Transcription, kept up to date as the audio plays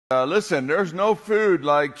Listen, there's no food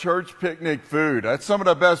like church picnic food. That's some of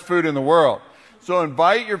the best food in the world. So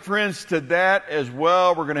invite your friends to that as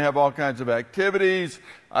well. We're going to have all kinds of activities.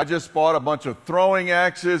 I just bought a bunch of throwing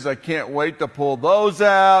axes. I can't wait to pull those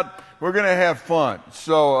out. We're going to have fun.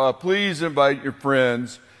 So please invite your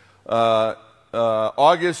friends.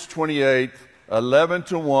 August 28th, 11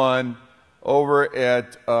 to 1 over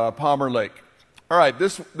at Palmer Lake. All right,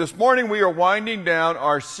 this morning we are winding down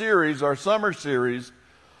our series, our summer series,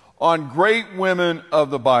 on great women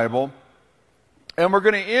of the Bible. And we're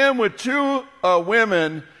going to end with two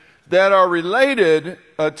women that are related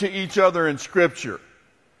to each other in Scripture.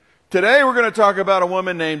 Today we're going to talk about a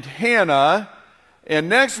woman named Hannah. And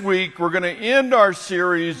next week we're going to end our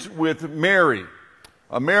series with Mary.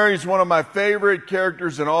 Mary is one of my favorite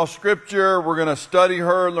characters in all Scripture. We're going to study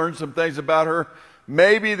her, learn some things about her.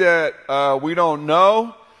 Maybe that we don't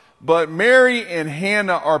know. But Mary and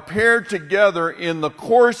Hannah are paired together in the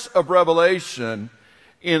course of Revelation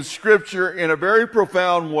in Scripture in a very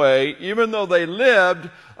profound way, even though they lived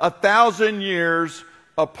 1,000 years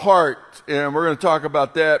apart. And we're going to talk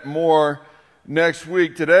about that more next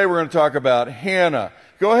week. Today we're going to talk about Hannah.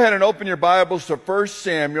 Go ahead and open your Bibles to 1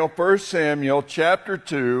 Samuel chapter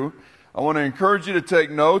 2. I want to encourage you to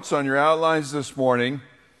take notes on your outlines this morning.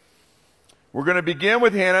 We're going to begin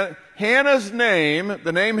with Hannah. Hannah's name,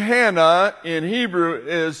 the name Hannah in Hebrew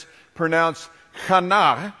is pronounced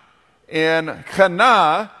Hannah, and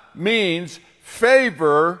Hannah means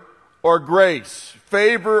favor or grace.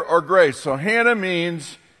 Favor or grace. So Hannah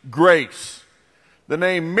means grace. The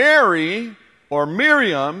name Mary or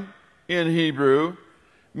Miriam in Hebrew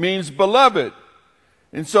means beloved.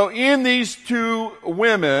 And so in these two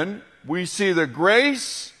women, we see the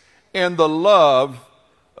grace and the love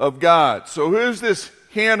of God. So who's this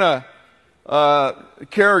Hannah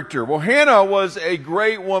character? Well, Hannah was a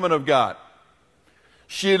great woman of God.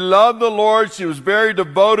 She loved the Lord. She was very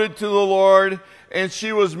devoted to the Lord. And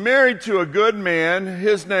she was married to a good man.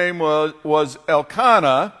 His name was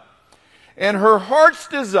Elkanah. And her heart's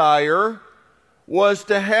desire was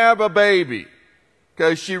to have a baby.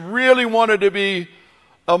 Okay, she really wanted to be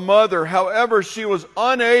a mother. However, she was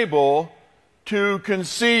unable to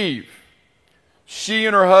conceive. She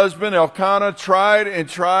and her husband, Elkanah, tried and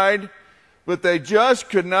tried, but they just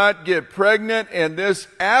could not get pregnant, and this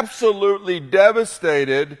absolutely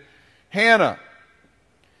devastated Hannah.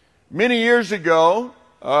 Many years ago,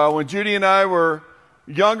 when Judy and I were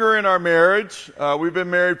younger in our marriage, we've been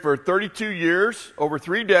married for 32 years, over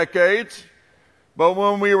 3 decades, but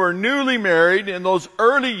when we were newly married in those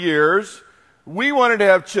early years, we wanted to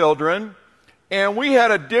have children, and we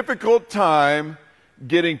had a difficult time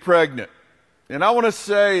getting pregnant. And I want to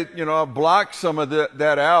say, I blocked some of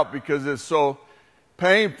that out because it's so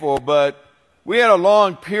painful, but we had a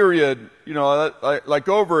long period, like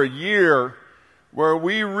over a year, where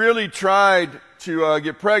we really tried to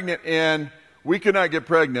get pregnant, and we could not get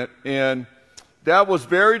pregnant. And that was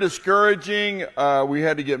very discouraging. We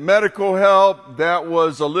had to get medical help. That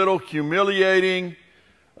was a little humiliating.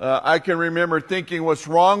 I can remember thinking, what's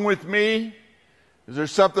wrong with me? Is there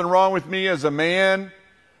something wrong with me as a man?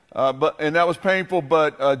 And that was painful,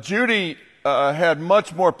 but Judy had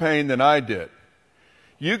much more pain than I did.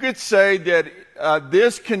 You could say that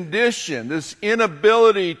this condition, this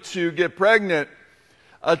inability to get pregnant,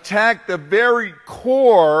 attacked the very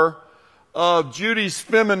core of Judy's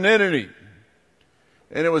femininity.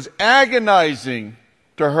 And it was agonizing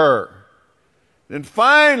to her. Then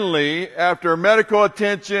finally, after medical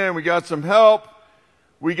attention, we got some help.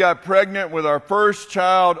 We got pregnant with our first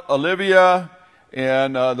child, Olivia.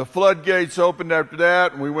 And the floodgates opened after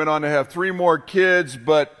that, and we went on to have 3 more kids.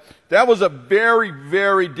 But that was a very,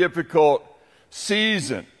 very difficult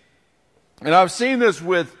season. And I've seen this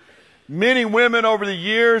with many women over the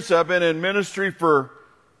years. I've been in ministry for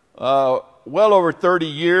well over 30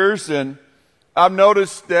 years, and I've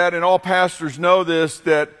noticed that, and all pastors know this,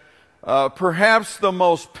 that perhaps the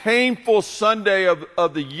most painful Sunday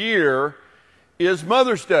of the year is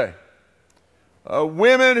Mother's Day.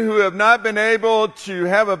 Women who have not been able to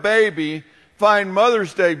have a baby find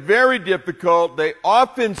Mother's Day very difficult. They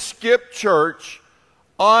often skip church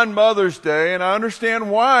on Mother's Day, and I understand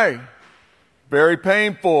why. Very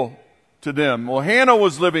painful to them. Well, Hannah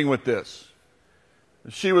was living with this.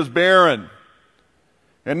 She was barren.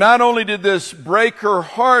 And not only did this break her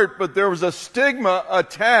heart, but there was a stigma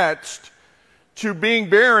attached to being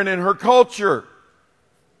barren in her culture.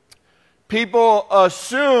 People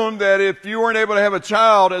assumed that if you weren't able to have a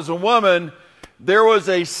child as a woman, there was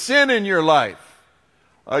a sin in your life.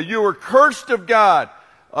 You were cursed of God.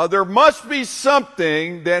 There must be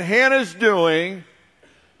something that Hannah's doing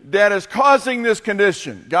that is causing this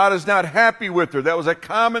condition. God is not happy with her. That was a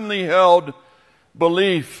commonly held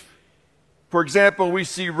belief. For example, we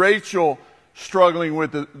see Rachel struggling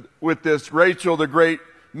with this. Rachel, the great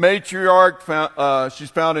matriarch, she's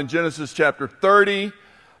found in Genesis chapter 30.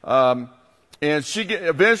 And she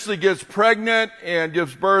eventually gets pregnant and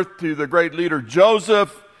gives birth to the great leader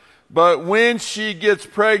Joseph. But when she gets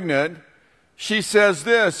pregnant, she says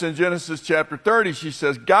this in Genesis chapter 30. She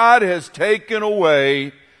says, God has taken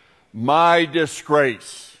away my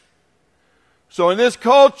disgrace. So in this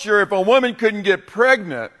culture, if a woman couldn't get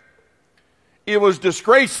pregnant, it was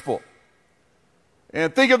disgraceful.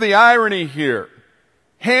 And think of the irony here.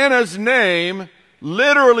 Hannah's name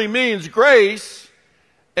literally means grace,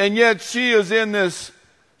 and yet she is in this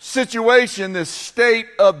situation, this state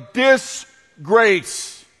of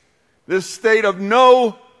disgrace, this state of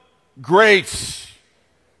no grace.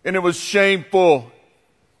 And it was shameful.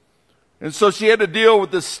 And so she had to deal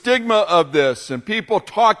with the stigma of this and people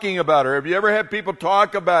talking about her. Have you ever had people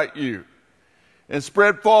talk about you and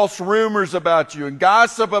spread false rumors about you and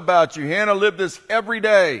gossip about you? Hannah lived this every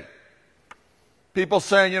day. People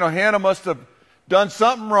saying, Hannah must have done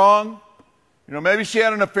something wrong. Maybe she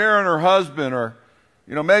had an affair on her husband, or,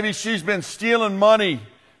 maybe she's been stealing money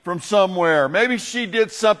from somewhere. Maybe she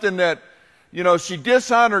did something that, she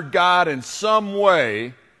dishonored God in some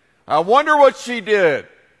way. I wonder what she did.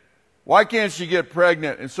 Why can't she get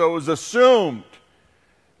pregnant? And so it was assumed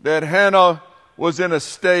that Hannah was in a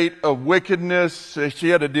state of wickedness. So she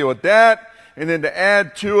had to deal with that. And then to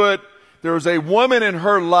add to it, there was a woman in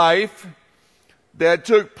her life that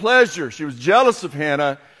took pleasure. She was jealous of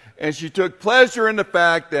Hannah, and she took pleasure in the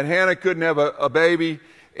fact that Hannah couldn't have a baby,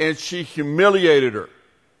 and she humiliated her.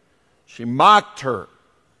 She mocked her.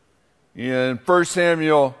 In 1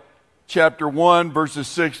 Samuel chapter 1, verses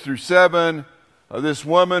 6 through 7, this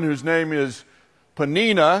woman whose name is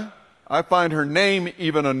Peninnah, I find her name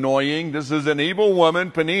even annoying. This is an evil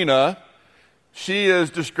woman, Peninnah. She is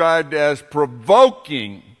described as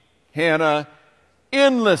provoking Hannah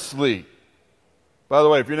endlessly. By the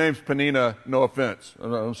way, if your name's Peninnah, no offense.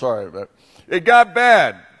 I'm sorry, but it got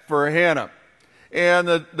bad for Hannah. And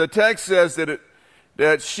the text says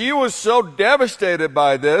that she was so devastated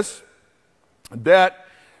by this that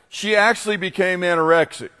she actually became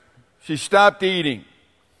anorexic. She stopped eating,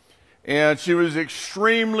 and she was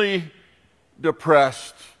extremely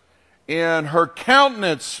depressed, and her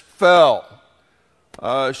countenance fell.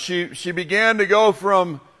 She began to go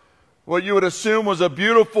from what you would assume was a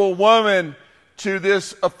beautiful woman to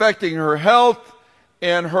this affecting her health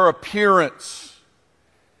and her appearance.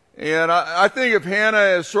 And I think of Hannah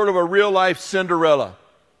as sort of a real-life Cinderella.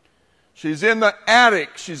 She's in the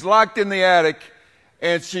attic. She's locked in the attic,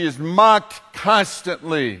 and she is mocked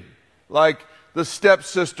constantly, like the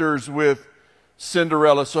stepsisters with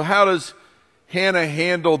Cinderella. So how does Hannah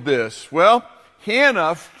handle this? Well,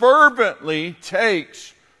 Hannah fervently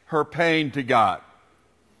takes her pain to God.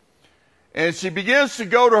 And she begins to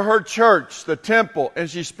go to her church, the temple, and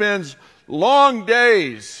she spends long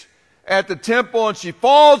days at the temple, and she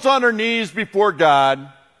falls on her knees before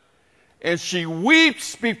God, and she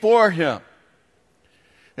weeps before Him.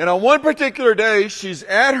 And on one particular day, she's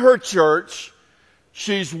at her church.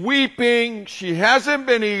 She's weeping. She hasn't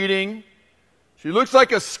been eating. She looks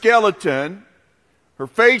like a skeleton. Her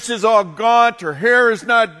face is all gaunt. Her hair is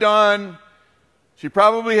not done. She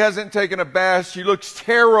probably hasn't taken a bath. She looks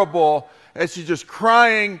terrible as she's just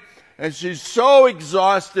crying. And she's so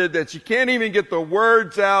exhausted that she can't even get the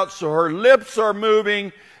words out. So her lips are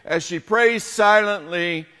moving as she prays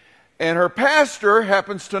silently. And her pastor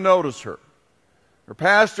happens to notice her. Her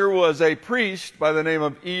pastor was a priest by the name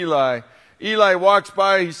of Eli. Eli walks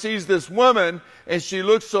by, he sees this woman, and she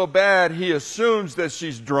looks so bad, he assumes that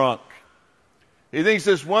she's drunk. He thinks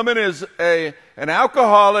this woman is an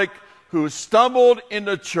alcoholic who stumbled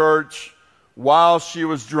into church while she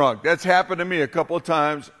was drunk. That's happened to me a couple of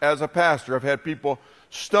times as a pastor. I've had people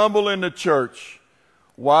stumble into church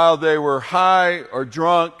while they were high or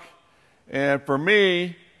drunk. And for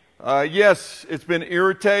me, yes, it's been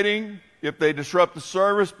irritating if they disrupt the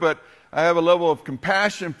service, but I have a level of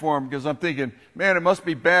compassion for them because I'm thinking, man, it must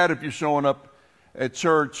be bad if you're showing up at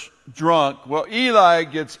church drunk. Well, Eli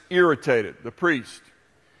gets irritated, the priest,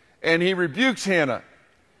 and he rebukes Hannah.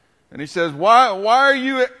 And he says, why are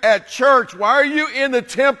you at church? Why are you in the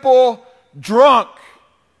temple drunk?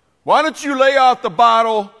 Why don't you lay out the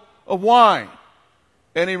bottle of wine?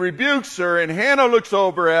 And he rebukes her, and Hannah looks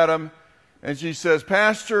over at him, and she says,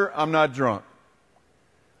 Pastor, I'm not drunk.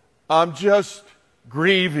 I'm just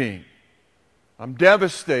grieving. I'm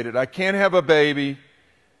devastated. I can't have a baby,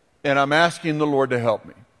 and I'm asking the Lord to help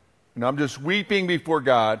me. And I'm just weeping before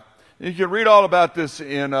God. You can read all about this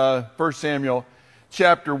in 1 Samuel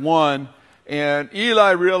chapter 1. And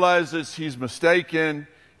Eli realizes he's mistaken.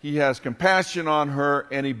 He has compassion on her,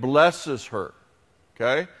 and he blesses her.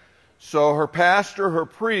 Okay? So her pastor, her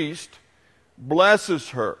priest, blesses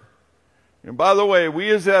her. And by the way, we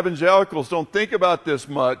as evangelicals don't think about this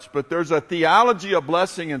much, but there's a theology of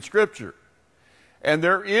blessing in Scripture. And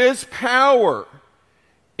there is power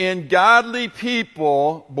in godly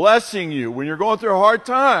people blessing you. When you're going through a hard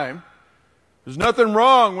time, there's nothing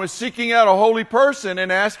wrong with seeking out a holy person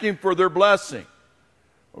and asking for their blessing.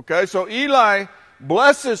 Okay, so Eli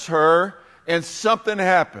blesses her, and something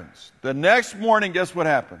happens. The next morning, guess what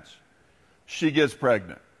happens? She gets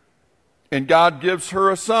pregnant. And God gives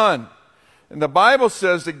her a son. And the Bible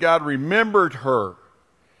says that God remembered her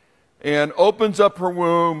and opens up her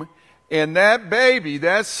womb. And that baby,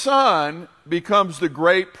 that son, becomes the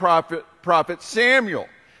great prophet Samuel.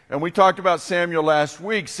 And we talked about Samuel last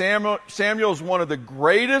week. Samuel is one of the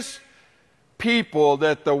greatest people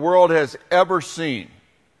that the world has ever seen.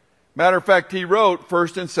 Matter of fact, he wrote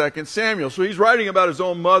 1st and 2nd Samuel. So he's writing about his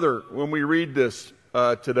own mother when we read this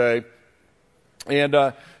today.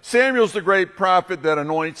 And Samuel's the great prophet that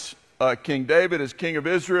anoints King David as king of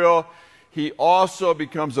Israel. He also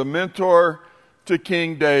becomes a mentor to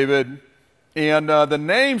King David. And the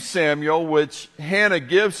name Samuel, which Hannah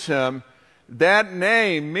gives him, that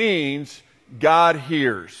name means God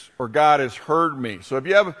hears, or God has heard me. So if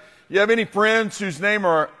you have any friends whose name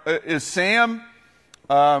is Sam,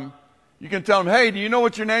 you can tell them, hey, do you know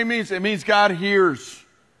what your name means? It means God hears.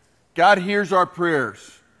 God hears our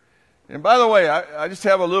prayers. And by the way, I just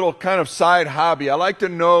have a little kind of side hobby. I like to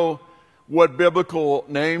know what biblical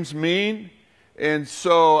names mean. And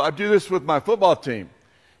so I do this with my football team.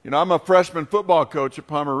 You know, I'm a freshman football coach at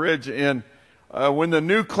Palmer Ridge, and when the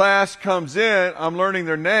new class comes in, I'm learning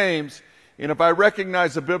their names. And if I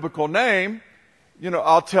recognize a biblical name, you know,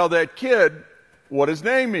 I'll tell that kid what his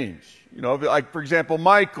name means. You know, like, for example,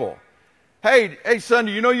 Michael. Hey, son,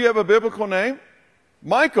 do you know you have a biblical name?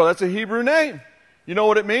 Michael, that's a Hebrew name. You know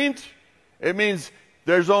what it means? It means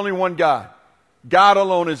there's only one God. God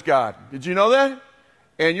alone is God. Did you know that?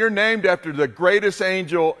 And you're named after the greatest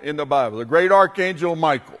angel in the Bible, the great archangel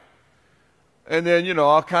Michael. And then, you know,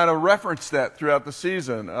 I'll kind of reference that throughout the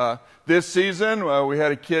season. This season, we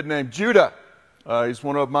had a kid named Judah. He's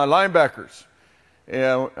one of my linebackers.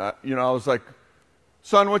 And, you know, I was like,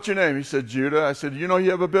 son, what's your name? He said, Judah. I said, you know you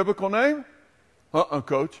have a biblical name?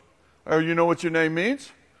 Coach. Or you know what your name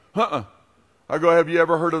means? I go, have you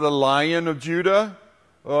ever heard of the Lion of Judah?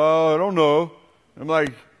 I don't know. I'm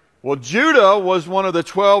like, well, Judah was one of the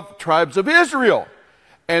 12 tribes of Israel.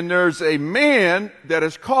 And there's a man that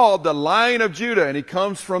is called the Lion of Judah, and he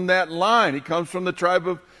comes from that line. He comes from the tribe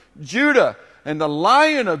of Judah. And the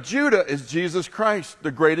Lion of Judah is Jesus Christ,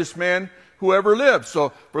 the greatest man who ever lived.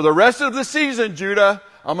 So for the rest of the season, Judah,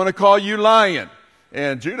 I'm going to call you Lion.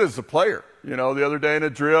 And Judah's a player. You know, the other day in a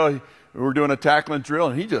drill, we were doing a tackling drill,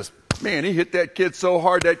 and he hit that kid so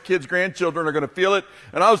hard that kid's grandchildren are going to feel it.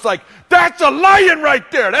 And I was like, that's a lion right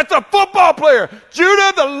there. That's a football player.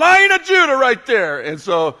 Judah, the Lion of Judah right there. And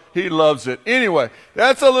so he loves it. Anyway,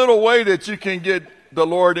 that's a little way that you can get the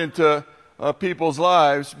Lord into people's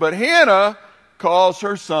lives. But Hannah calls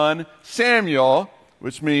her son Samuel,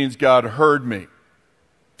 which means God heard me.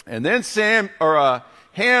 And then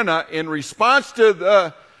Hannah, in response to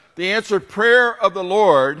the answered prayer of the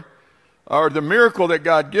Lord, or the miracle that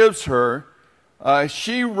God gives her,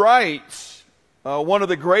 she writes one of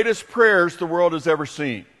the greatest prayers the world has ever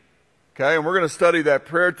seen. Okay, and we're going to study that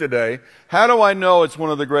prayer today. How do I know it's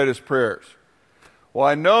one of the greatest prayers? Well,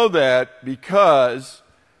 I know that because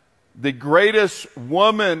the greatest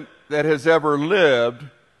woman that has ever lived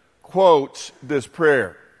quotes this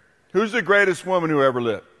prayer. Who's the greatest woman who ever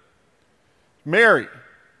lived? Mary.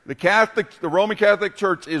 The Roman Catholic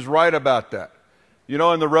Church is right about that. You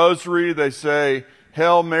know, in the Rosary, they say,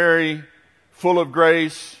 Hail Mary, full of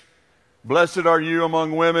grace, blessed are you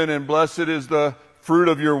among women, and blessed is the fruit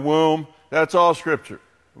of your womb. That's all Scripture,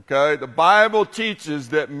 okay? The Bible teaches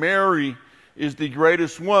that Mary is the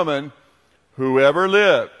greatest woman who ever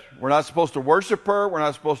lived. We're not supposed to worship her. We're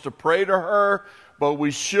not supposed to pray to her, but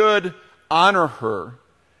we should honor her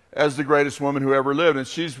as the greatest woman who ever lived. And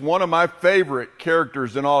she's one of my favorite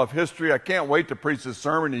characters in all of history. I can't wait to preach this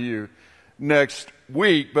sermon to you next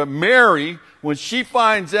week. But Mary, when she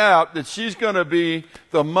finds out that she's going to be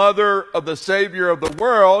the mother of the Savior of the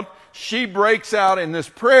world, she breaks out in this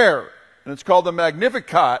prayer. And it's called the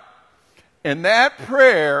Magnificat. And that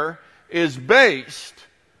prayer is based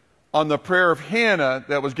on the prayer of Hannah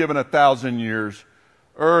that was given 1,000 years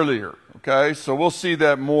earlier. Okay, so we'll see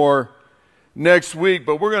that more next week,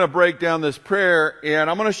 but we're going to break down this prayer, and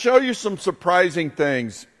I'm going to show you some surprising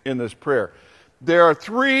things in this prayer. There are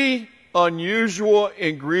 3 unusual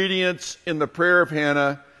ingredients in the prayer of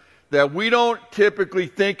Hannah that we don't typically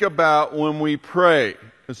think about when we pray.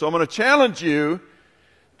 And so I'm going to challenge you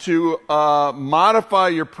to modify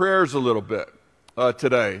your prayers a little bit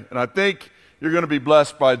today, and I think you're going to be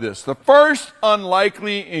blessed by this. The first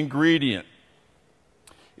unlikely ingredient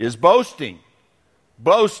is boasting.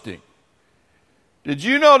 Boasting. Did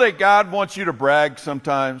you know that God wants you to brag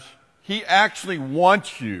sometimes? He actually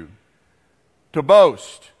wants you to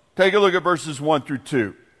boast. Take a look at verses 1 through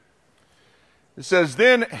 2. It says,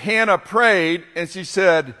 "Then Hannah prayed, and she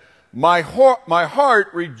said, my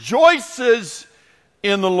heart rejoices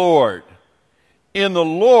in the Lord. In the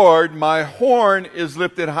Lord my horn is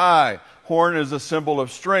lifted high." Horn is a symbol of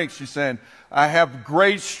strength. She's saying, I have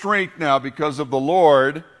great strength now because of the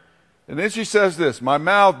Lord. And then she says this, "My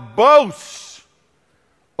mouth boasts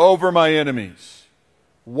over my enemies."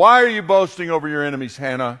 Why are you boasting over your enemies,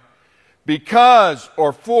 Hannah? "Because,"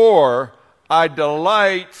 or "for, I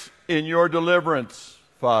delight in your deliverance,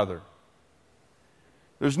 Father."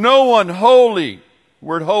 There's no one holy. The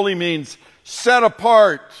word holy means set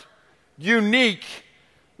apart, unique.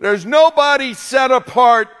 There's nobody set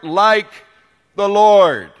apart like the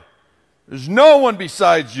Lord. There's no one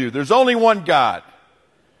besides you. There's only one God.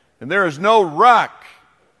 And there is no rock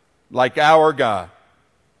like our God.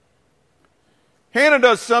 Hannah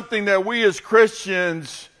does something that we as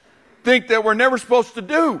Christians think that we're never supposed to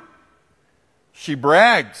do. She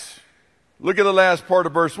brags. Look at the last part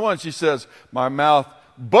of verse 1. She says, "My mouth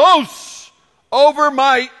boasts over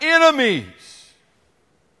my enemies."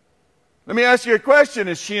 Let me ask you a question.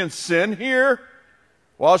 Is she in sin here?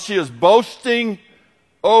 While she is boasting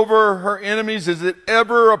over her enemies, is it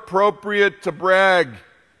ever appropriate to brag?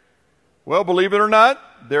 Well, believe it or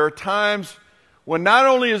not, there are times when not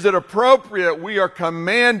only is it appropriate, we are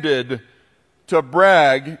commanded to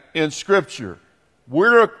brag in Scripture.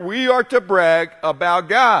 We are to brag about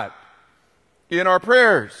God in our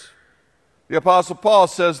prayers. The Apostle Paul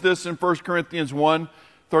says this in 1 Corinthians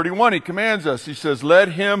 1:31. He commands us. He says, "Let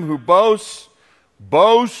him who boasts,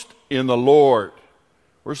 boast in the Lord."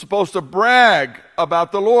 We're supposed to brag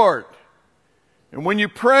about the Lord. And when you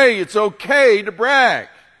pray, it's okay to brag.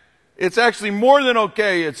 It's actually more than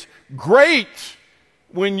okay. It's great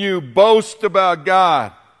when you boast about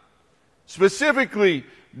God. Specifically,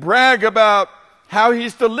 brag about how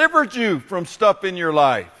He's delivered you from stuff in your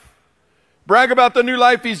life. Brag about the new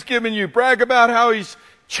life He's given you. Brag about how He's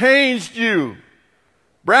changed you.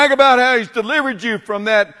 Brag about how He's delivered you from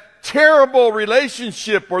that terrible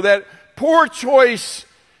relationship or that poor choice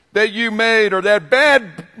that you made, or that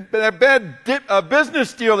bad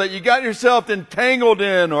business deal that you got yourself entangled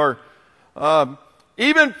in, or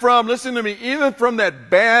even from, listen to me, even from that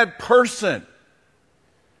bad person.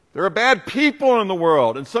 There are bad people in the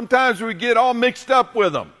world, and sometimes we get all mixed up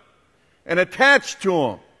with them and attached to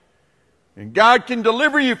them. And God can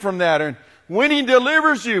deliver you from that. And when He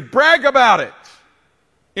delivers you, brag about it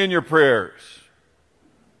in your prayers.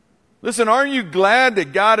 Listen, aren't you glad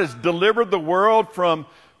that God has delivered the world from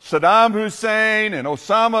Saddam Hussein and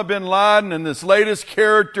Osama bin Laden and this latest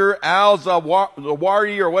character,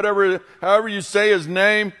 al-Zawahiri, or whatever, however you say his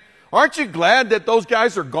name? Aren't you glad that those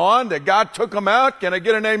guys are gone, that God took them out? Can I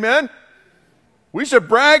get an amen? We should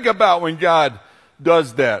brag about when God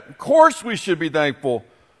does that. Of course we should be thankful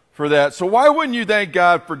for that. So why wouldn't you thank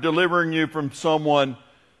God for delivering you from someone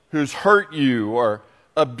who's hurt you or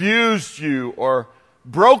abused you or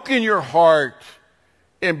broken your heart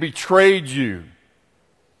and betrayed you?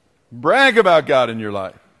 Brag about God in your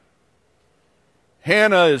life.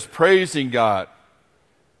 Hannah is praising God.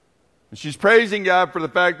 And she's praising God for the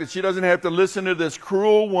fact that she doesn't have to listen to this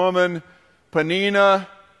cruel woman, Peninnah,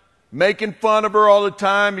 making fun of her all the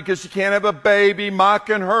time because she can't have a baby,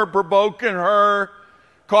 mocking her, provoking her,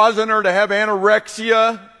 causing her to have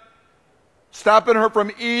anorexia, stopping her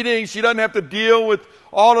from eating. She doesn't have to deal with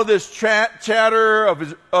all of this chatter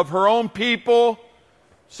of her own people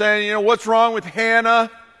saying, you know, what's wrong with Hannah?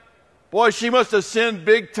 Boy, she must have sinned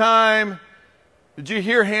big time. Did you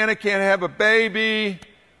hear Hannah can't have a baby?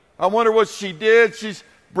 I wonder what she did. She's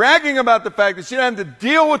bragging about the fact that she doesn't have to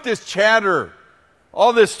deal with this chatter,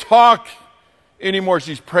 all this talk anymore.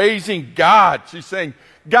 She's praising God. She's saying,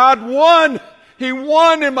 God won. He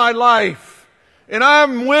won in my life. And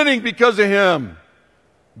I'm winning because of Him.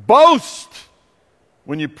 Boast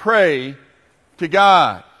when you pray to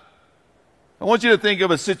God. I want you to think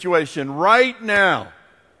of a situation right now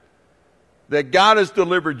that God has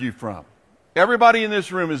delivered you from. Everybody in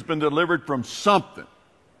this room has been delivered from something.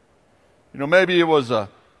 You know, maybe it was a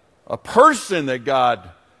person that God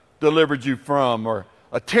delivered you from, or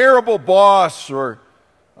a terrible boss, or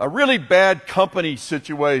a really bad company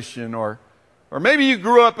situation, or maybe you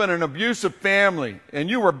grew up in an abusive family and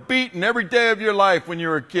you were beaten every day of your life when you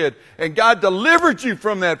were a kid, and God delivered you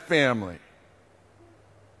from that family.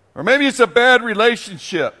 Or maybe it's a bad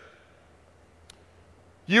relationship.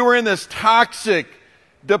 You were in this toxic,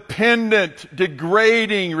 dependent,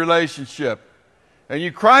 degrading relationship, and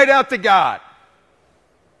you cried out to God,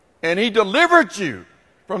 and He delivered you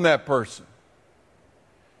from that person.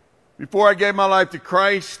 Before I gave my life to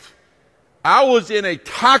Christ, I was in a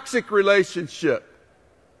toxic relationship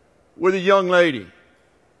with a young lady,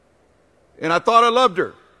 and I thought I loved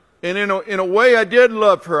her. And in a way, I did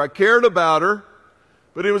love her. I cared about her,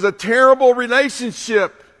 but it was a terrible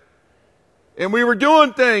relationship. And we were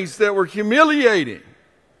doing things that were humiliating.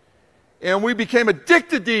 And we became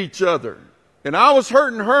addicted to each other. And I was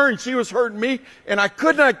hurting her and she was hurting me. And I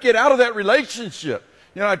could not get out of that relationship.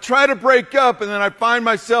 You know, I try to break up and then I find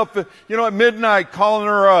myself, you know, at midnight calling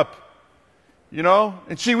her up. You know,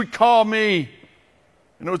 and she would call me.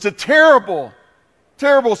 And it was a terrible,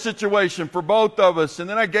 terrible situation for both of us. And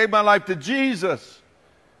then I gave my life to Jesus.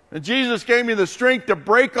 And Jesus gave me the strength to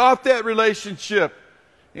break off that relationship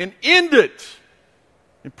and end it.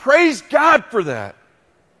 And praise God for that.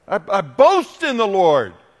 I boast in the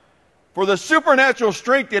Lord for the supernatural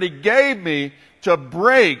strength that He gave me to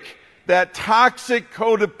break that toxic,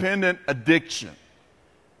 codependent addiction.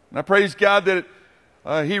 And I praise God that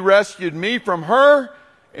He rescued me from her,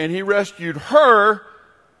 and He rescued her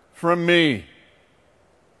from me.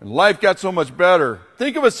 And life got so much better.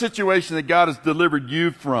 Think of a situation that God has delivered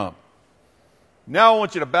you from. Now I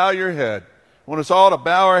want you to bow your head. I want us all to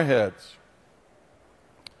bow our heads.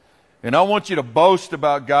 And I want you to boast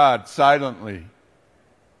about God silently.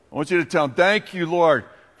 I want you to tell Him, thank you, Lord,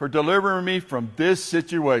 for delivering me from this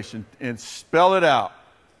situation, and spell it out.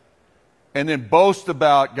 And then boast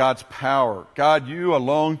about God's power. God, you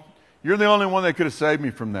alone, you're the only one that could have saved me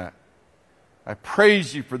from that. I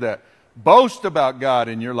praise you for that. Boast about God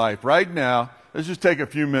in your life right now. Let's just take a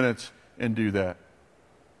few minutes and do that.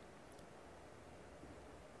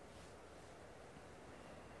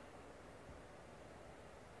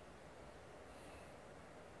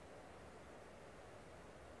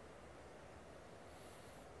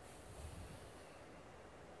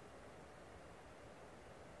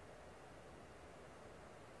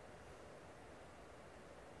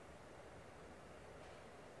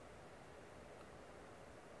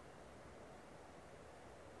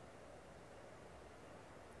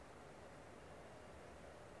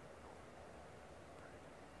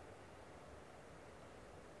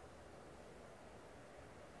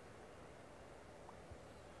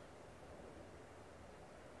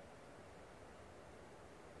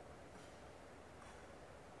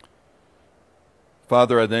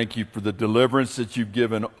 Father, I thank you for the deliverance that you've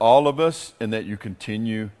given all of us and that you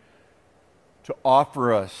continue to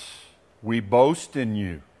offer us. We boast in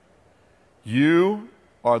you. You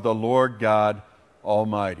are the Lord God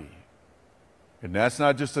Almighty. And that's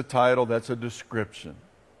not just a title, that's a description.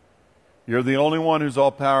 You're the only one who's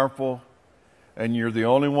all-powerful, and you're the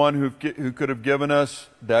only one who could have given us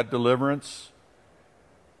that deliverance.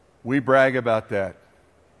 We brag about that,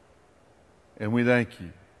 and we thank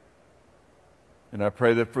you. And I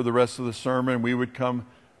pray that for the rest of the sermon, we would come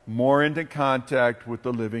more into contact with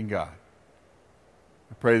the living God.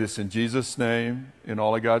 I pray this in Jesus' name, and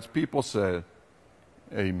all of God's people said,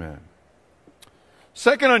 amen.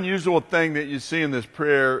 Second unusual thing that you see in this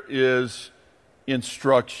prayer is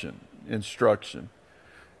instruction. Instruction.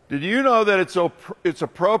 Did you know that it's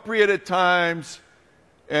appropriate at times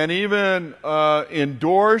and even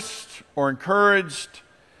endorsed or encouraged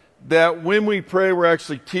that when we pray, we're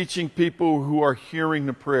actually teaching people who are hearing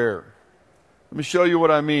the prayer? Let me show you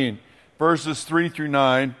what I mean. Verses 3 through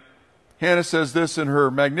 9. Hannah says this in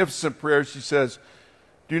her magnificent prayer. She says,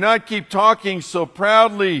 do not keep talking so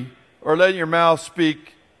proudly or let your mouth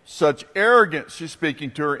speak such arrogance. She's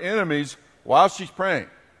speaking to her enemies while she's praying.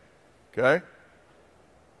 Okay?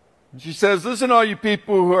 And she says, listen, all you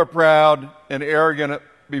people who are proud and arrogant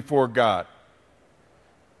before God.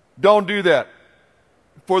 Don't do that.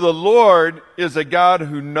 For the Lord is a God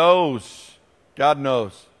who knows. God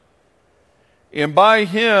knows. And by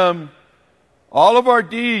Him, all of our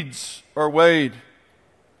deeds are weighed.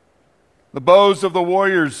 The bows of the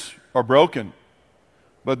warriors are broken,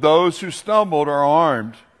 but those who stumbled are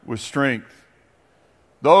armed with strength.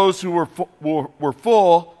 Those who were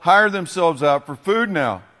full hire themselves out for food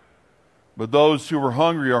now, but those who were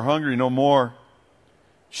hungry are hungry no more.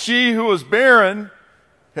 She who was barren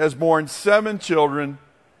has borne 7 children.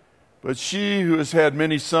 But she who has had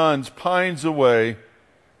many sons pines away.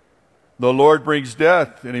 The Lord brings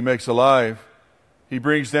death, and he makes alive. He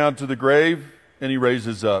brings down to the grave, and he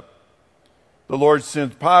raises up. The Lord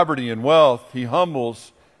sends poverty and wealth. He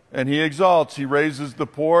humbles, and he exalts. He raises the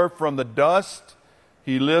poor from the dust.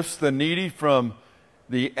 He lifts the needy from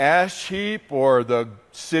the ash heap or the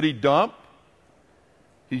city dump.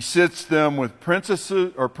 He sits them with princes,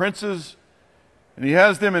 and he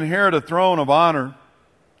has them inherit a throne of honor.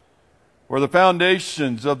 For the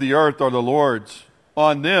foundations of the earth are the Lord's.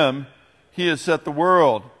 On them he has set the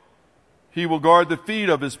world. He will guard the feet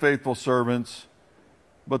of his faithful servants.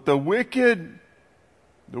 But the wicked,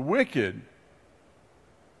 they're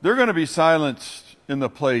going to be silenced in the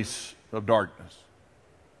place of darkness.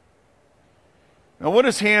 Now, what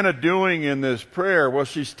is Hannah doing in this prayer? Well,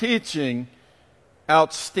 she's teaching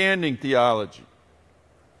outstanding theology.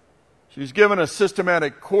 She's given a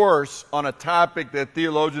systematic course on a topic that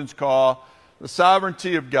theologians call the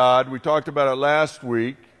sovereignty of God. We talked about it last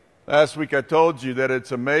week. Last week I told you that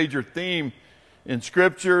it's a major theme in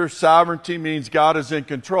Scripture. Sovereignty means God is in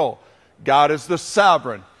control. God is the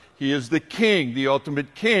sovereign. He is the king, the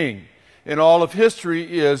ultimate king. And all of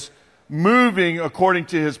history is moving according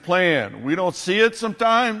to his plan. We don't see it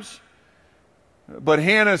sometimes, but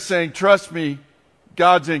Hannah is saying, trust me,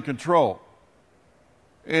 God's in control.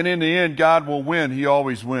 And in the end, God will win. He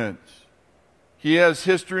always wins. He has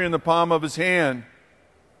history in the palm of his hand.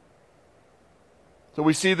 So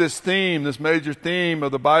we see this theme, this major theme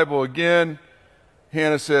of the Bible again.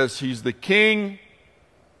 Hannah says he's the king.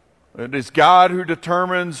 It is God who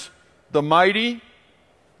determines the mighty.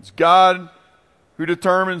 It's God who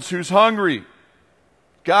determines who's hungry.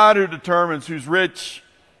 God who determines who's rich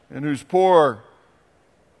and who's poor.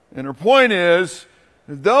 And her point is,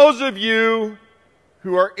 those of you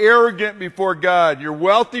who are arrogant before God, you're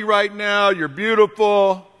wealthy right now, you're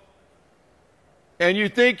beautiful, and you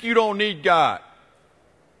think you don't need God,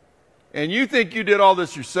 and you think you did all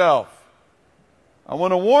this yourself, I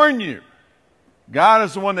want to warn you, God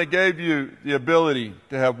is the one that gave you the ability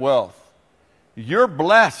to have wealth. You're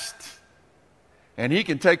blessed, and he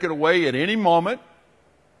can take it away at any moment,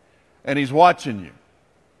 and he's watching you.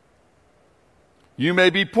 You may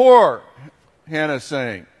be poor, Hannah's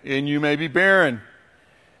saying, and you may be barren,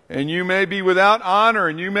 and you may be without honor,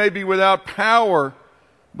 and you may be without power,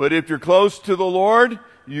 but if you're close to the Lord,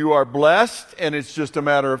 you are blessed, and it's just a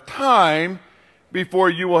matter of time before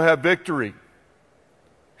you will have victory.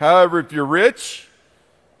 However, if you're rich,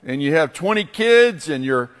 and you have 20 kids, and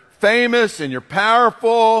you're famous, and you're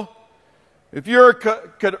powerful, if you're a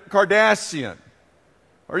Kardashian,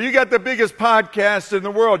 or you got the biggest podcast in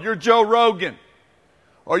the world, you're Joe Rogan,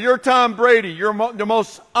 or you're Tom Brady, you're the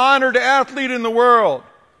most honored athlete in the world,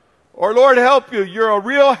 or Lord help you, you're a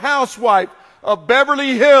real housewife of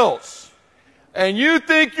Beverly Hills, and you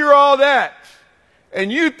think you're all that,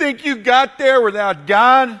 and you think you got there without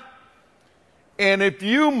God, and if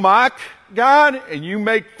you mock God, and you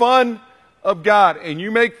make fun of God, and you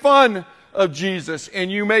make fun of Jesus, and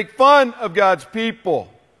you make fun of God's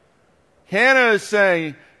people, Hannah is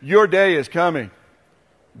saying, your day is coming.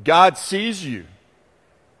 God sees you,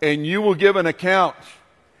 and you will give an account,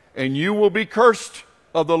 and you will be cursed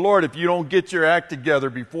of the Lord if you don't get your act together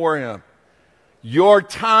before him. Your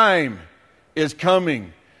time is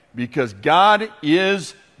coming because God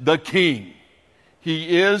is the king.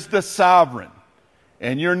 He is the sovereign,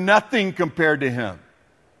 and you're nothing compared to him.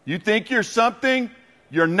 You think you're something,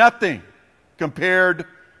 you're nothing compared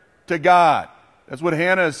to God. That's what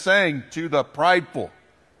Hannah is saying to the prideful.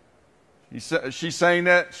 She's saying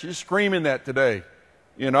that, she's screaming that today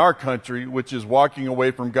in our country, which is walking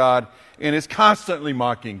away from God and is constantly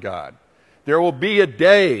mocking God. There will be a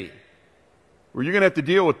day where you're going to have to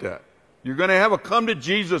deal with that. You're going to have a come to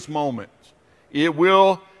Jesus moment. It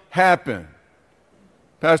will happen.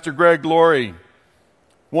 Pastor Greg Laurie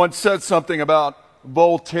once said something about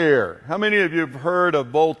Voltaire. How many of you have heard of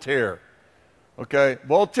Voltaire? Okay,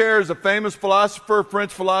 Voltaire is a famous philosopher,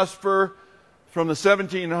 French philosopher from the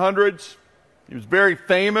 1700s. He was very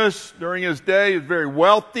famous during his day. He was very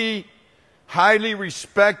wealthy, highly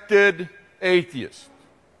respected atheist.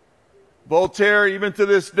 Voltaire, even to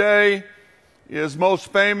this day, is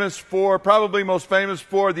probably most famous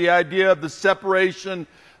for the idea of the separation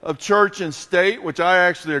of church and state, which I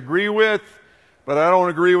actually agree with, but I don't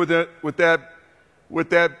agree with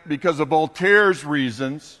that because of Voltaire's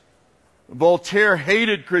reasons. Voltaire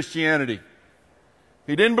hated Christianity.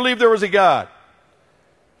 He didn't believe there was a God.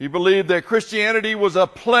 He believed that Christianity was a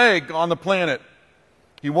plague on the planet.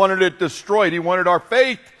 He wanted it destroyed. He wanted our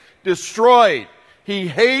faith destroyed. He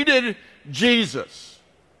hated Jesus.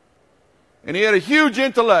 And he had a huge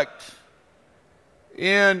intellect.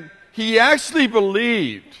 And he actually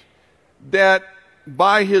believed that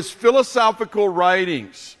by his philosophical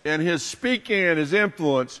writings and his speaking and his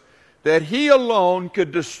influence, that he alone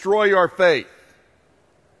could destroy our faith.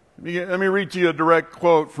 Let me read to you a direct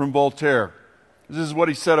quote from Voltaire. This is what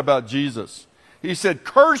he said about Jesus. He said,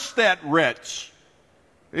 "Curse that wretch."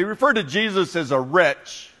 He referred to Jesus as a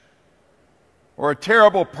wretch or a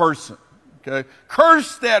terrible person. Okay?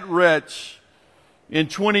 "Curse that wretch. In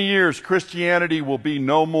 20 years, Christianity will be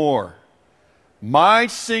no more. My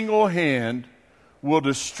single hand will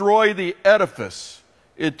destroy the edifice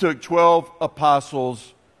it took 12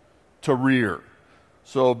 apostles to rear."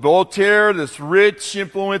 So Voltaire, this rich,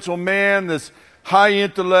 influential man, this high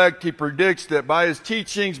intellect, he predicts that by his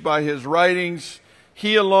teachings, by his writings,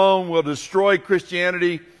 he alone will destroy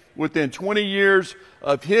Christianity within 20 years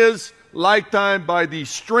of his lifetime by the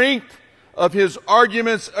strength of his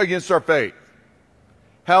arguments against our faith.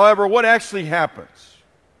 However, what actually happens?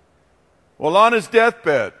 Well, on his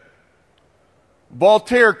deathbed,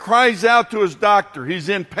 Voltaire cries out to his doctor. He's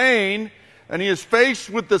in pain, and he is faced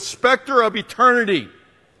with the specter of eternity.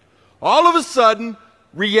 All of a sudden,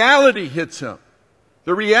 reality hits him.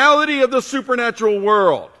 The reality of the supernatural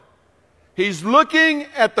world. He's looking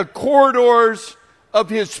at the corridors of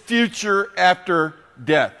his future after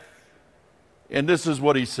death. And this is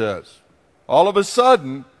what he says. All of a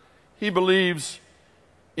sudden, he believes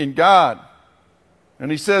in God. And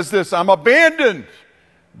he says this, "I'm abandoned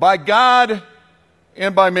by God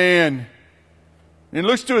and by man." And he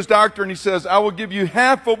looks to his doctor and he says, "I will give you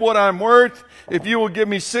half of what I'm worth if you will give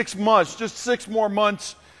me 6 months, just 6 more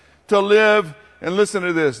months to live. And listen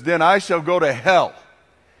to this, then I shall go to hell,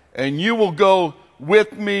 and you will go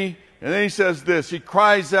with me." And then he says this, he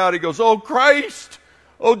cries out, he goes, "Oh Christ,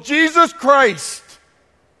 oh Jesus Christ."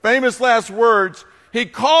 Famous last words. He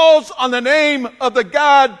calls on the name of the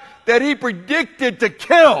God that he predicted to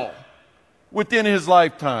kill within his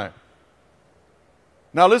lifetime.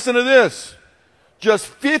 Now listen to this. Just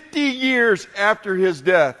 50 years after his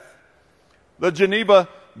death, the Geneva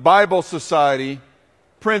Bible Society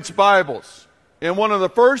prints Bibles. And one of the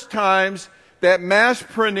first times that mass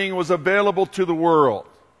printing was available to the world.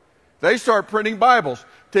 They start printing Bibles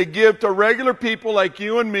to give to regular people like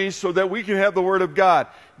you and me so that we can have the Word of God.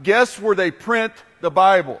 Guess where they print the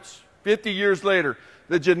Bibles? 50 years later,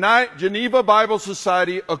 the Geneva Bible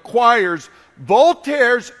Society acquires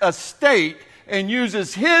Voltaire's estate and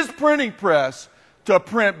uses his printing press to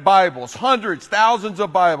print Bibles, hundreds, thousands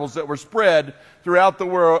of Bibles that were spread throughout the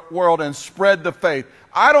world and spread the faith.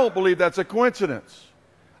 I don't believe that's a coincidence.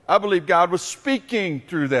 I believe God was speaking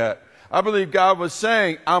through that. I believe God was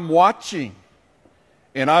saying, "I'm watching,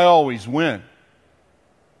 and I always win.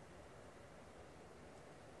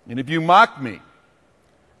 And if you mock me,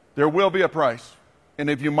 there will be a price. And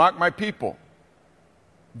if you mock my people,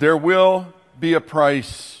 there will be a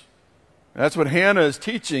price." That's what Hannah is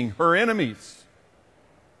teaching her enemies.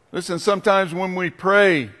 Listen, sometimes when we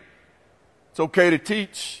pray, it's okay to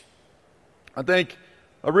teach. I think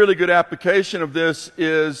a really good application of this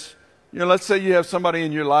is, let's say you have somebody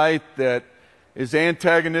in your life that is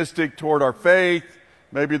antagonistic toward our faith.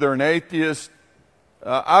 Maybe they're an atheist.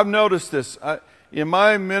 I've noticed this. In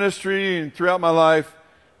my ministry and throughout my life,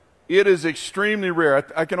 it is extremely rare.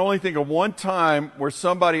 I can only think of one time where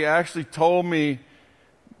somebody actually told me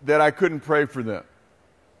that I couldn't pray for them.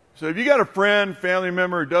 So if you got a friend, family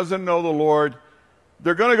member who doesn't know the Lord,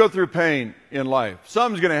 they're going to go through pain in life.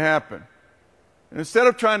 Something's going to happen. And instead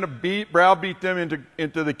of trying to browbeat them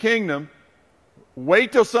into the kingdom,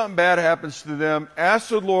 wait till something bad happens to them. Ask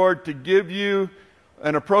the Lord to give you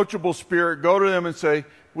an approachable spirit. Go to them and say,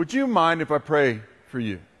 "Would you mind if I pray for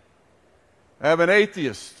you?" I have an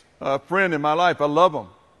atheist friend in my life. I love him.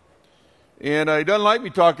 And he doesn't like me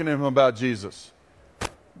talking to him about Jesus.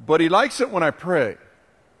 But he likes it when I pray.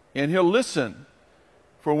 And he'll listen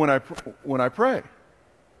for when I pray.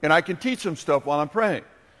 And I can teach him stuff while I'm praying.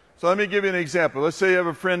 So let me give you an example. Let's say you have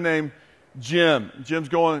a friend named Jim. Jim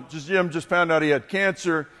just found out he had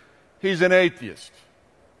cancer. He's an atheist.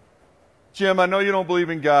 "Jim, I know you don't believe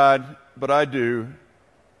in God, but I do.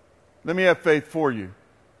 Let me have faith for you.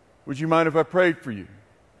 Would you mind if I prayed for you?"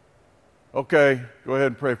 "Okay, go ahead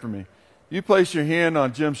and pray for me." You place your hand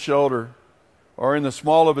on Jim's shoulder or in the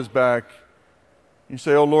small of his back. You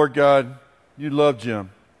say, "Oh, Lord God, you love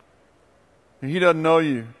Jim. And he doesn't know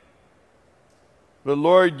you. But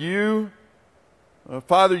Lord,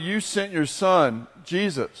 Father, you sent your Son,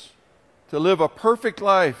 Jesus, to live a perfect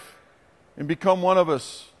life and become one of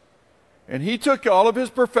us. And he took all of his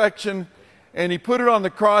perfection and he put it on the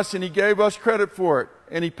cross and he gave us credit for it.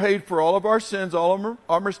 and he paid for all of our sins, all of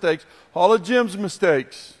our mistakes, all of Jim's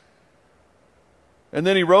mistakes. And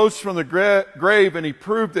then he rose from the grave and he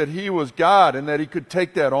proved that he was God and that he could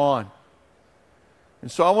take that on.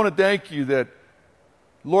 And so I want to thank you that,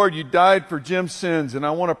 Lord, you died for Jim's sins, and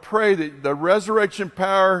I want to pray that the resurrection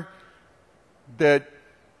power that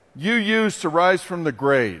you used to rise from the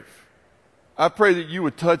grave, I pray that you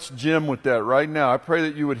would touch Jim with that right now. I pray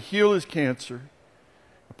that you would heal his cancer.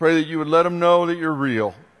 I pray that you would let him know that you're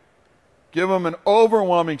real. Give him an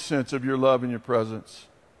overwhelming sense of your love and your presence.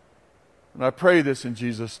 And I pray this in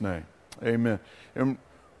Jesus' name. Amen. And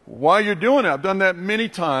while you're doing it, I've done that many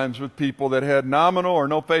times with people that had nominal or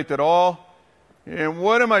no faith at all. And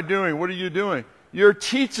what am I doing? What are you doing? You're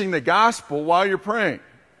teaching the gospel while you're praying.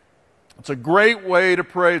 It's a great way to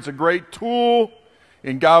pray. It's a great tool,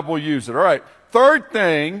 and God will use it. All right. Third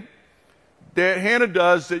thing that Hannah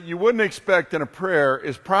does that you wouldn't expect in a prayer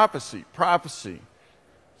is prophecy. Prophecy.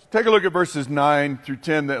 So take a look at verses 9 through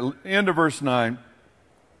 10, the end of verse 9.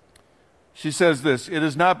 She says this, "It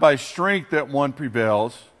is not by strength that one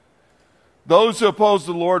prevails. Those who oppose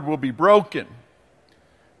the Lord will be broken.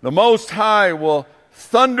 The Most High will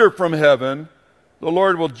thunder from heaven. The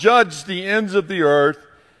Lord will judge the ends of the earth.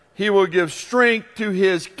 He will give strength to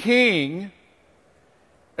his king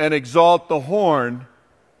and exalt the horn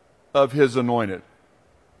of his anointed."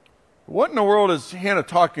 What in the world is Hannah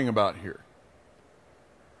talking about here?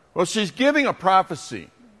 Well, she's giving a prophecy.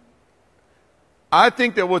 I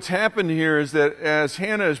think that what's happened here is that as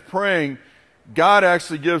Hannah is praying, God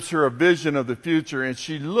actually gives her a vision of the future, and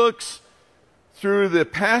she looks through the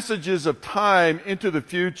passages of time into the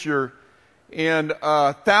future and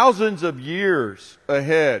thousands of years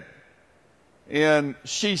ahead. And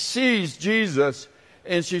she sees Jesus,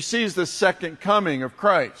 and she sees the second coming of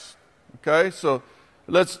Christ. Okay, so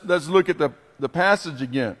let's look at the passage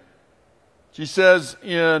again. She says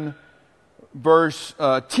in verse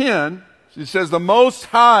 10, she says, "The Most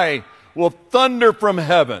High will thunder from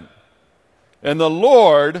heaven, and the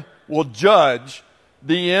Lord will judge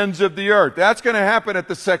the ends of the earth." That's going to happen at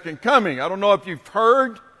the second coming. I don't know if you've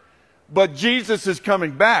heard, but Jesus is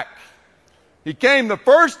coming back. He came the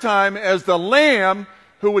first time as the Lamb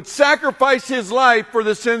who would sacrifice his life for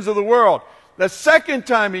the sins of the world. The second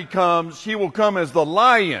time he comes, he will come as the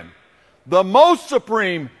Lion, the most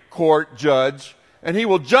supreme court judge, and he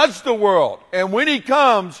will judge the world. And when he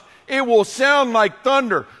comes, it will sound like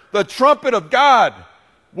thunder. The trumpet of God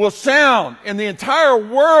will sound, and the entire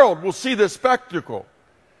world will see this spectacle.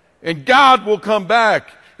 And God will come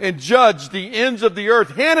back and judge the ends of the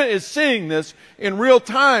earth. Hannah is seeing this in real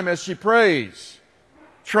time as she prays.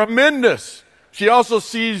 Tremendous. She also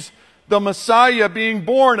sees the Messiah being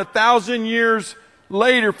born 1,000 years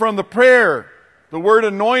later from the prayer. The word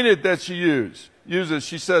anointed that she uses.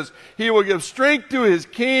 She says, "He will give strength to his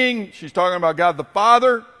king." She's talking about God the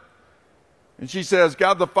Father. And she says,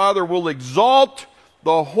 God the Father will exalt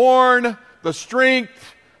the horn, the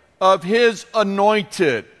strength of his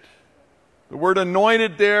anointed. The word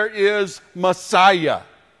anointed there is Messiah.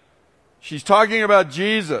 She's talking about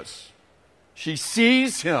Jesus. She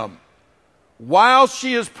sees him while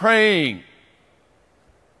she is praying.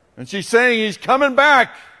 And she's saying he's coming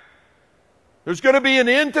back. There's going to be an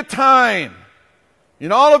end to time.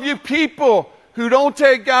 And all of you people who don't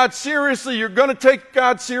take God seriously, you're going to take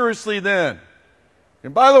God seriously then.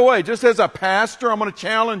 And by the way, just as a pastor, I'm going to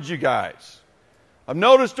challenge you guys. I've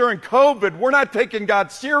noticed during COVID, we're not taking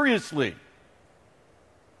God seriously.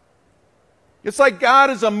 It's like God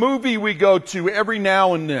is a movie we go to every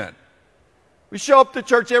now and then. We show up to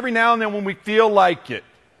church every now and then when we feel like it.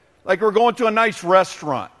 Like we're going to a nice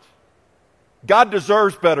restaurant. God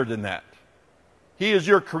deserves better than that. He is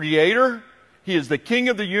your creator. He is the king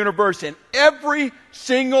of the universe, and every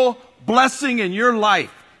single blessing in your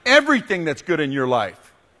life, everything that's good in your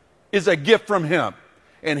life, is a gift from him.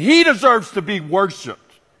 And he deserves to be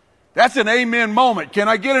worshiped. That's an amen moment. Can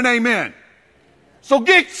I get an amen? So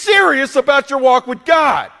get serious about your walk with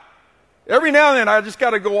God. Every now and then I just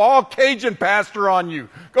got to go all Cajun pastor on you.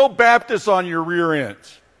 Go Baptist on your rear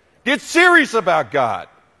ends. Get serious about God.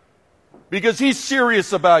 Because he's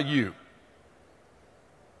serious about you.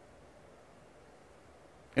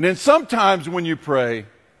 And then sometimes when you pray,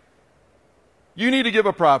 you need to give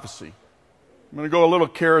a prophecy. I'm going to go a little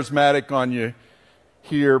charismatic on you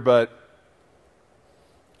here, but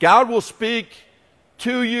God will speak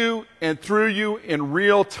to you and through you in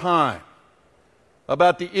real time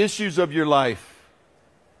about the issues of your life.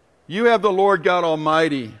 You have the Lord God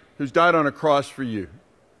Almighty who's died on a cross for you.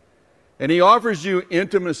 And he offers you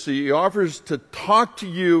intimacy. He offers to talk to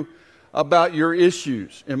you about your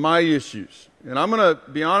issues and my issues. And I'm going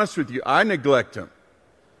to be honest with you, I neglect him.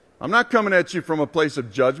 I'm not coming at you from a place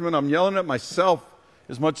of judgment. I'm yelling at myself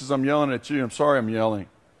as much as I'm yelling at you. I'm sorry I'm yelling.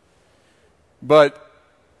 But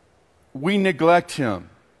we neglect him.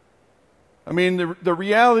 I mean, the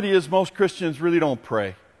reality is most Christians really don't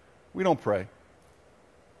pray. We don't pray.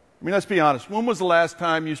 I mean, let's be honest. When was the last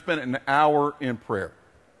time you spent an hour in prayer?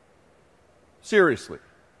 Seriously.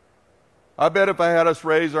 I bet if I had us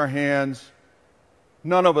raise our hands,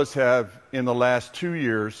 none of us have in the last 2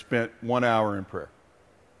 years spent 1 hour in prayer.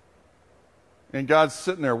 And God's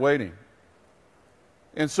sitting there waiting.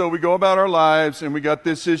 And so we go about our lives and we got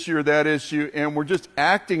this issue or that issue and we're just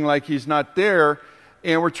acting like he's not there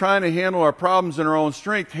and we're trying to handle our problems in our own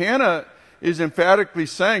strength. Hannah is emphatically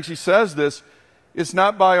saying, she says this, it's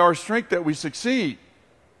not by our strength that we succeed.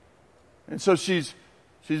 And so she's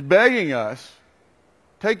begging us,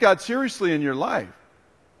 take God seriously in your life.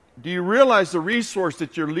 Do you realize the resource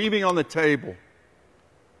that you're leaving on the table?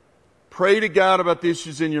 Pray to God about the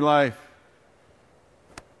issues in your life.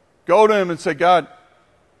 Go to him and say, God,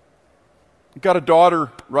 I've got a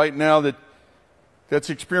daughter right now that's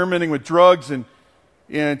experimenting with drugs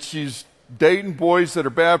and she's dating boys that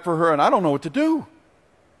are bad for her and I don't know what to do.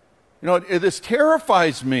 You know, this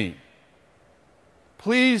terrifies me.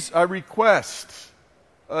 Please, I request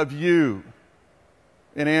of you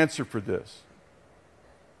an answer for this.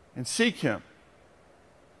 And seek him.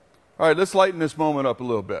 All right, let's lighten this moment up a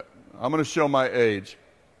little bit. I'm going to show my age.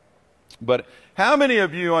 But how many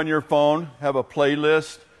of you on your phone have a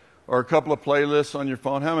playlist or a couple of playlists on your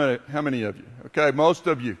phone? How many of you? Okay, most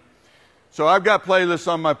of you. So I've got playlists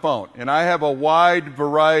on my phone, and I have a wide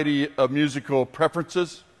variety of musical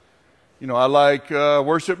preferences. You know, I like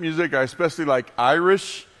worship music. I especially like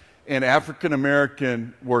Irish and African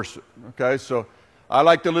American worship. Okay, so I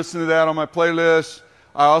like to listen to that on my playlist.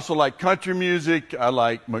 I also like country music. I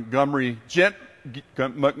like Montgomery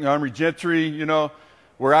Gentry, you know,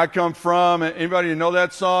 where I come from. Anybody know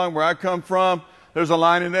that song, Where I Come From? There's a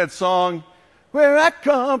line in that song, where I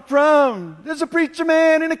come from, there's a preacher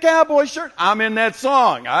man in a cowboy shirt. I'm in that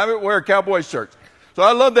song. I wear cowboy shirts. So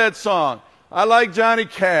I love that song. I like Johnny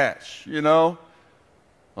Cash, you know.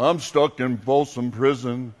 I'm stuck in Folsom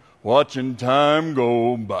Prison watching time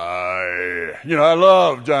go by. You know, I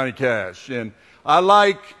love Johnny Cash. And I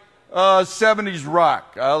like 70s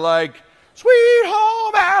rock. I like Sweet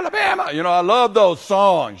Home Alabama. You know, I love those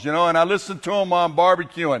songs, you know, and I listen to them while I'm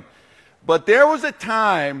barbecuing. But there was a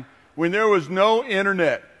time when there was no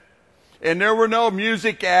internet and there were no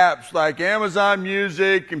music apps like Amazon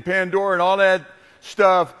Music and Pandora and all that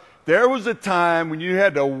stuff. There was a time when you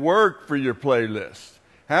had to work for your playlist.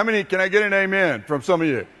 How many, can I get an amen from some of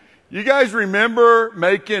you? You guys remember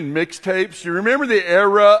making mixtapes? You remember the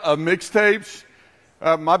era of mixtapes?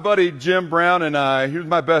 My buddy Jim Brown and I, he was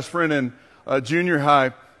my best friend in junior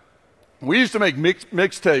high. We used to make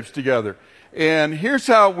mixtapes together. And here's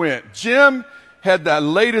how it went. Jim had the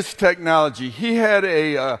latest technology. He had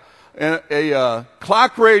a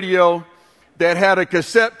clock radio that had a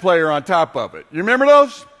cassette player on top of it. You remember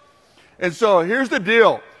those? And so here's the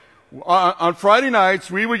deal. On Friday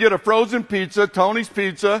nights, we would get a frozen pizza, Tony's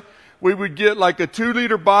Pizza. We would get like a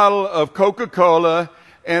 2-liter bottle of Coca-Cola.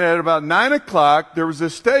 And at about 9 o'clock, there was a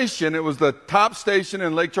station. It was the top station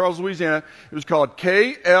in Lake Charles, Louisiana. It was called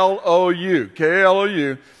KLOU.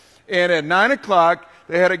 KLOU. And at 9 o'clock,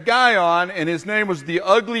 they had a guy on, and his name was the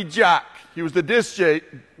Ugly Jock. He was the disc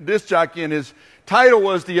jockey, and his title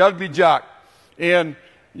was the Ugly Jock. And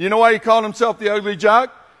you know why he called himself the Ugly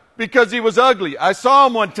Jock? Because he was ugly. I saw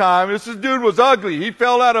him one time. This dude was ugly. He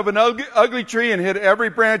fell out of an ugly tree and hit every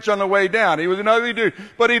branch on the way down. He was an ugly dude.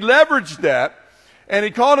 But he leveraged that, and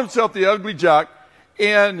he called himself the Ugly Jock.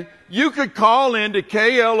 And you could call into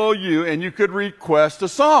KLOU, and you could request a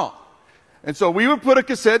song. And so we would put a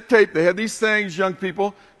cassette tape. They had these things, young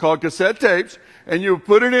people, called cassette tapes. And you would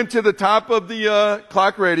put it into the top of the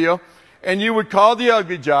clock radio. And you would call the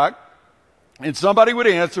Ugly Jock. And somebody would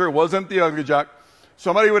answer. It wasn't the Ugly Jock.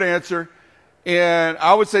 Somebody would answer. And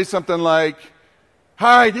I would say something like,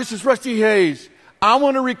 hi, this is Rusty Hayes. I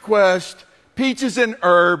want to request Peaches and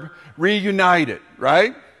Herb Reunited,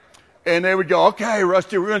 right? And they would go, okay,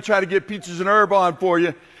 Rusty, we're going to try to get Peaches and Herb on for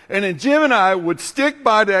you. And then Jim and I would stick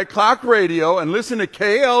by that clock radio and listen to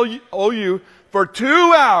KLOU for 2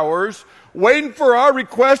 hours, waiting for our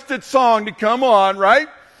requested song to come on, right?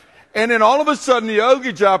 And then all of a sudden, the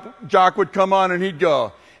Ugly Jock would come on and he'd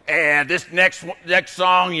go, and this next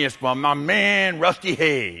song is from my man, Rusty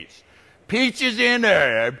Hayes. Peaches and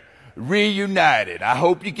Herb Reunited. I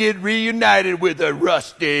hope you get reunited with a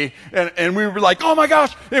Rusty. And we were like, oh my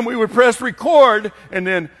gosh. And we would press record, and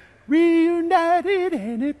then reunited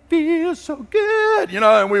and it feels so good.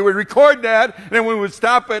 And we would record that, and then we would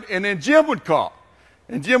stop it, and then Jim would call.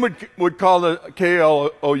 And Jim would call the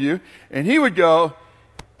KLOU, and he would go,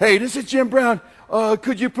 hey, this is Jim Brown.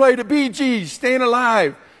 Could you play the Bee Gees, Staying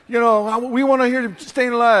Alive? We want to hear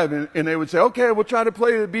Staying Alive. And they would say, okay, we'll try to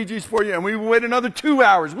play the Bee Gees for you. And we would wait another 2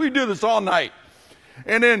 hours. We'd do this all night.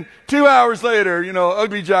 And then 2 hours later,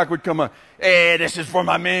 Ugly Jock would come on. Hey, this is for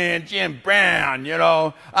my man, Jim Brown.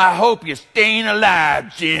 I hope you're staying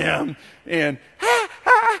alive, Jim. And,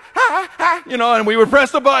 and we would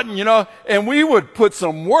press the button, and we would put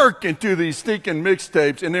some work into these stinking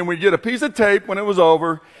mixtapes. And then we'd get a piece of tape when it was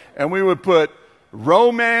over, and we would put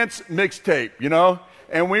romance mixtape,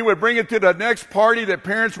 and we would bring it to the next party that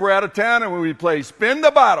parents were out of town, and we would play Spin the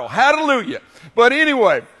Bottle, Hallelujah. But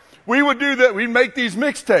anyway, we would do that. We'd make these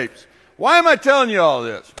mixtapes. Why am I telling you all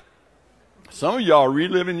this? Some of y'all are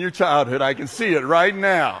reliving your childhood. I can see it right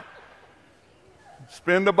now.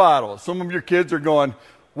 Spin the Bottle. Some of your kids are going,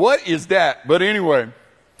 what is that? But anyway,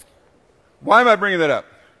 why am I bringing that up?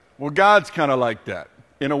 Well, God's kind of like that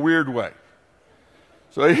in a weird way.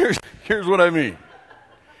 So here's what I mean.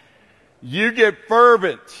 You get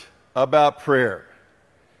fervent about prayer.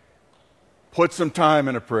 Put some time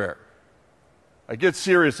in a prayer. I get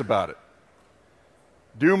serious about it.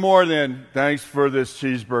 Do more than thanks for this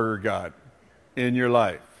cheeseburger, God, in your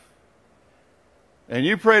life. And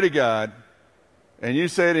you pray to God, and you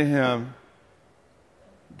say to Him,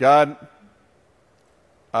 God,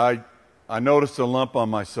 I noticed a lump on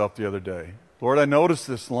myself the other day. Lord, I noticed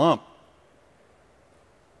this lump.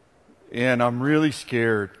 And I'm really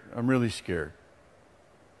scared. I'm really scared.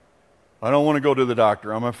 I don't want to go to the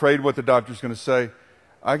doctor. I'm afraid what the doctor's going to say.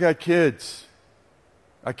 I got kids.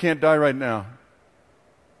 I can't die right now.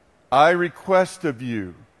 I request of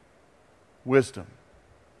you wisdom.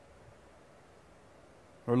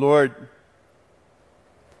 Or Lord,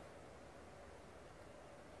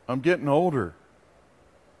 I'm getting older.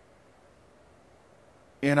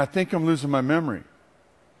 And I think I'm losing my memory.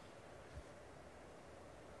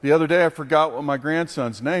 The other day I forgot what my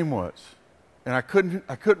grandson's name was. And I couldn't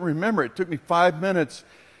remember. It took me 5 minutes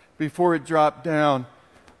before it dropped down.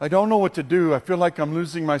 I don't know what to do. I feel like I'm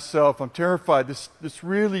losing myself. I'm terrified. This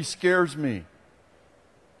really scares me.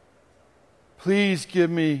 Please give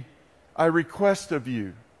me, I request of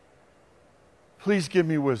you, please give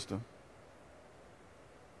me wisdom.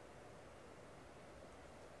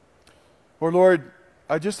 Or Lord,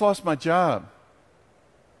 I just lost my job.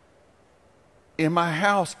 And my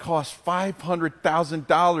house costs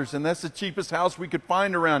 $500,000, and that's the cheapest house we could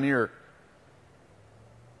find around here.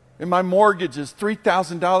 And my mortgage is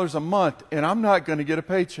 $3,000 a month, and I'm not going to get a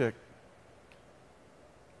paycheck.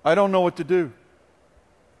 I don't know what to do.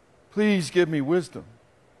 Please give me wisdom.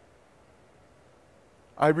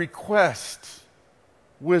 I request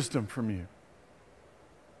wisdom from you.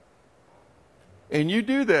 And you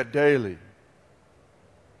do that daily.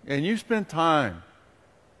 And you spend time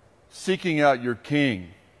seeking out your king.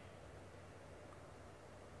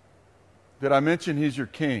 Did I mention he's your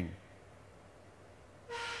king?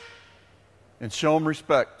 And show him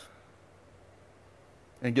respect.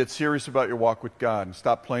 And get serious about your walk with God and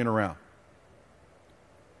stop playing around.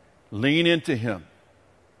 Lean into him.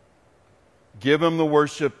 Give him the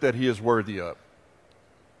worship that he is worthy of.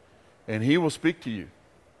 And he will speak to you.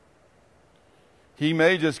 He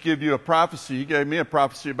may just give you a prophecy. He gave me a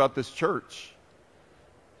prophecy about this church.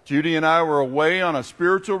 Judy and I were away on a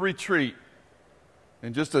spiritual retreat.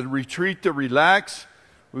 And just a retreat to relax.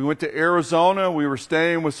 We went to Arizona. We were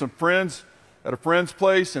staying with some friends at a friend's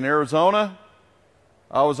place in Arizona.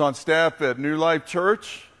 I was on staff at New Life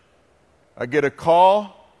Church. I get a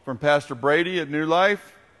call from Pastor Brady at New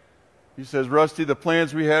Life. He says, Rusty, the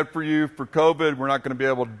plans we had for you for COVID, we're not going to be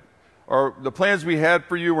able to, or the plans we had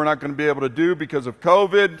for you, we're not going to be able to do because of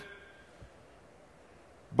COVID.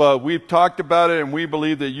 But we've talked about it, and we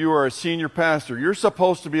believe that you are a senior pastor. You're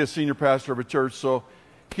supposed to be a senior pastor of a church, so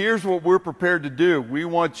here's what we're prepared to do. We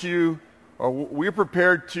want you, or we're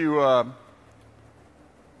prepared to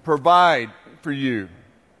provide for you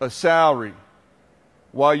a salary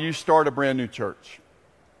while you start a brand new church.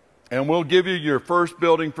 And we'll give you your first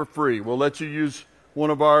building for free. We'll let you use one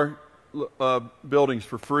of our buildings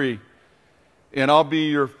for free. And I'll be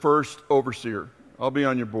your first overseer. I'll be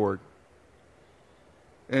on your board.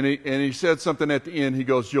 And he said something at the end. He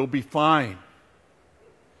goes, you'll be fine.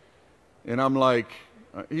 And I'm like,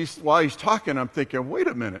 while he's talking, I'm thinking, wait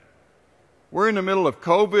a minute. We're in the middle of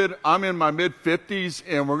COVID. I'm in my mid-50s,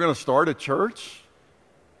 and we're going to start a church?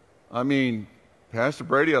 I mean, Pastor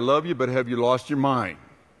Brady, I love you, but have you lost your mind?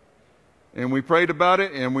 And we prayed about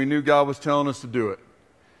it, and we knew God was telling us to do it.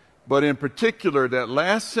 But in particular, that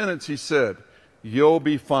last sentence he said, "You'll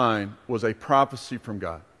be fine," was a prophecy from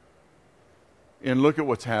God. And look at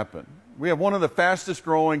what's happened. We have one of the fastest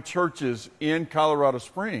growing churches in Colorado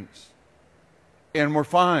Springs. And we're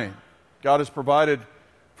fine. God has provided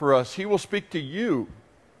for us. He will speak to you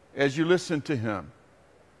as you listen to Him.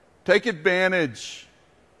 Take advantage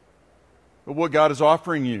of what God is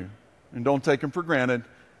offering you, and don't take Him for granted.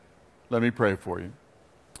 Let me pray for you.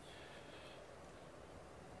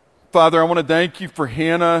 Father, I want to thank you for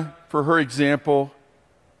Hannah, for her example.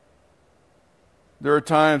 There are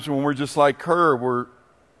times when we're just like her. We're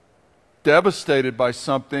devastated by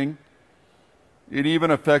something. It even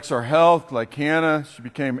affects our health, like Hannah. She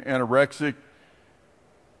became anorexic.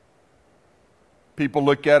 People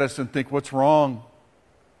look at us and think, what's wrong?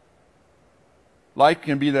 Life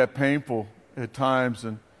can be that painful at times,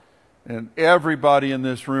 and everybody in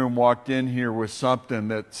this room walked in here with something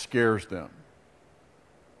that scares them.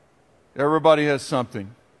 Everybody has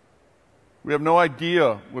something. We have no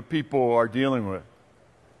idea what people are dealing with.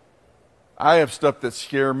 I have stuff that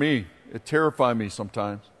scare me. It terrifies me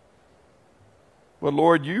sometimes. But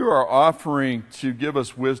Lord, you are offering to give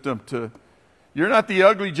us wisdom to... You're not the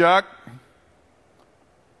ugly jock,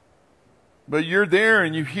 but you're there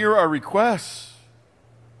and you hear our requests.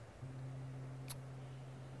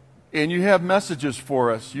 And you have messages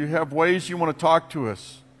for us. You have ways you want to talk to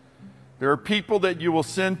us. There are people that you will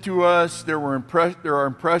send to us. There are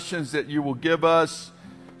impressions that you will give us.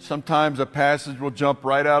 Sometimes a passage will jump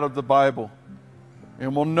right out of the Bible,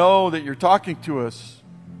 and we'll know that you're talking to us.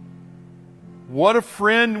 What a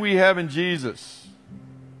friend we have in Jesus.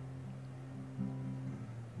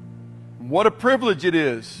 What a privilege it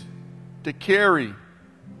is to carry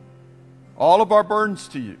all of our burdens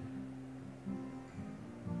to you.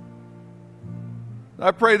 I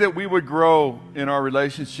pray that we would grow in our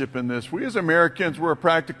relationship in this. We as Americans, we're a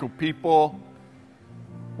practical people.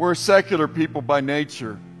 We're a secular people by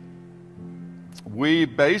nature. We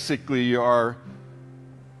basically are,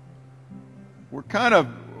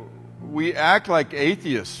 we act like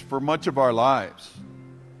atheists for much of our lives.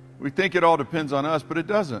 We think it all depends on us, but it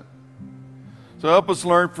doesn't. So help us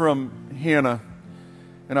learn from Hannah.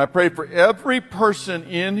 And I pray for every person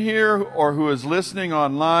in here or who is listening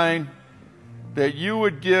online, that you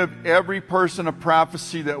would give every person a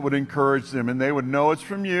prophecy that would encourage them, and they would know it's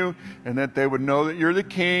from you, and that they would know that you're the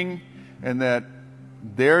king, and that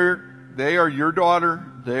they are your daughter,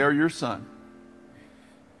 they are your son.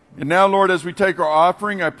 And now, Lord, as we take our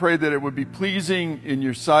offering, I pray that it would be pleasing in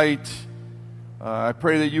your sight. I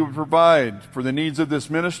pray that you would provide for the needs of this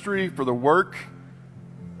ministry, for the work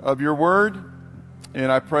of your word,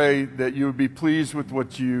 and I pray that you would be pleased with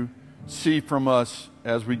what you see from us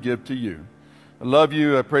as we give to you. I love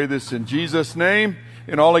you. I pray this in Jesus' name.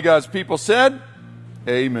 And all of God's people said,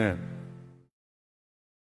 amen.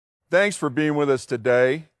 Thanks for being with us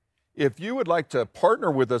today. If you would like to partner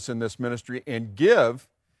with us in this ministry and give,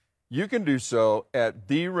 you can do so at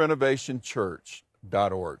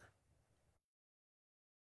therenovationchurch.org.